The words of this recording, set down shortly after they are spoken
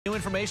New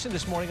information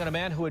this morning on a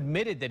man who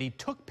admitted that he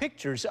took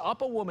pictures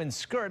up a woman's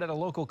skirt at a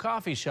local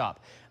coffee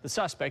shop. The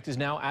suspect is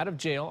now out of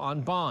jail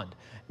on bond.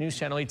 News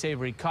Channel 8's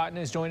Avery Cotton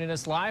is joining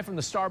us live from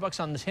the Starbucks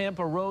on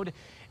Tampa Road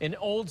in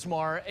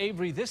Oldsmar.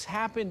 Avery, this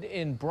happened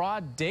in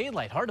broad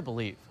daylight. Hard to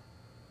believe.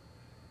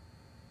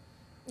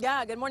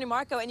 Yeah, good morning,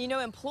 Marco. And you know,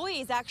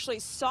 employees actually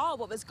saw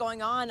what was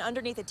going on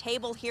underneath a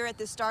table here at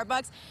the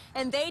Starbucks,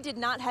 and they did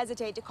not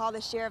hesitate to call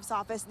the sheriff's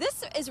office.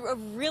 This is a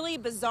really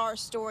bizarre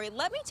story.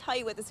 Let me tell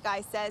you what this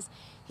guy says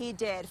he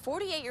did.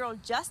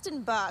 48-year-old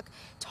Justin Buck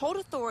told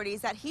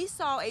authorities that he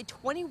saw a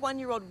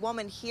 21-year-old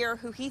woman here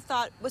who he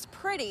thought was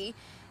pretty,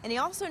 and he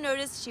also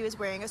noticed she was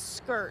wearing a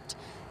skirt.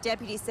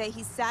 Deputies say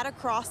he sat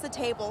across the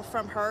table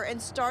from her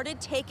and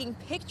started taking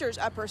pictures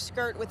of her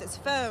skirt with his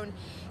phone.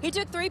 He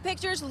took 3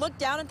 pictures, looked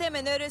down at them,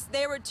 and noticed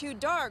they were too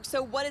dark.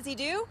 So what does he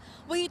do?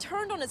 Well, he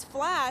turned on his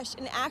flash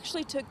and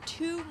actually took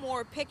 2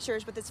 more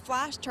pictures with his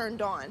flash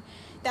turned on.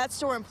 That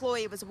store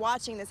employee was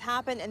watching this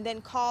happen and then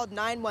called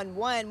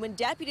 911. When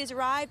deputies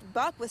arrived,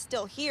 Buck was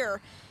still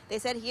here. They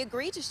said he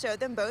agreed to show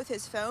them both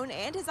his phone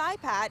and his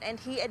iPad, and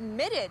he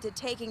admitted to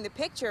taking the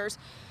pictures.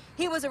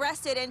 He was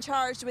arrested and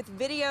charged with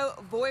video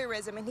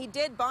voyeurism, and he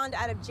did bond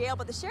out of jail.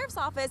 But the sheriff's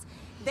office,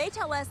 they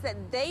tell us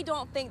that they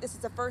don't think this is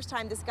the first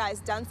time this guy's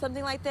done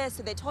something like this,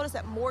 so they told us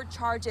that more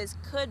charges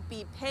could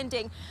be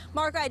pending.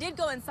 Marco, I did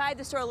go inside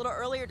the store a little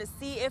earlier to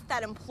see if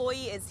that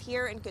employee is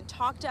here and could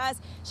talk to us.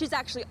 She's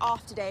actually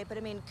off today, but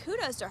I mean,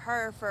 kudos to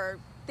her for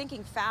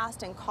thinking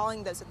fast and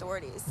calling those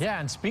authorities. Yeah,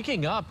 and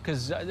speaking up,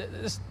 because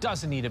this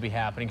doesn't need to be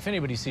happening. If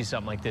anybody sees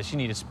something like this, you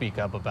need to speak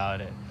up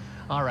about it.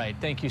 All right,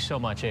 thank you so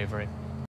much, Avery.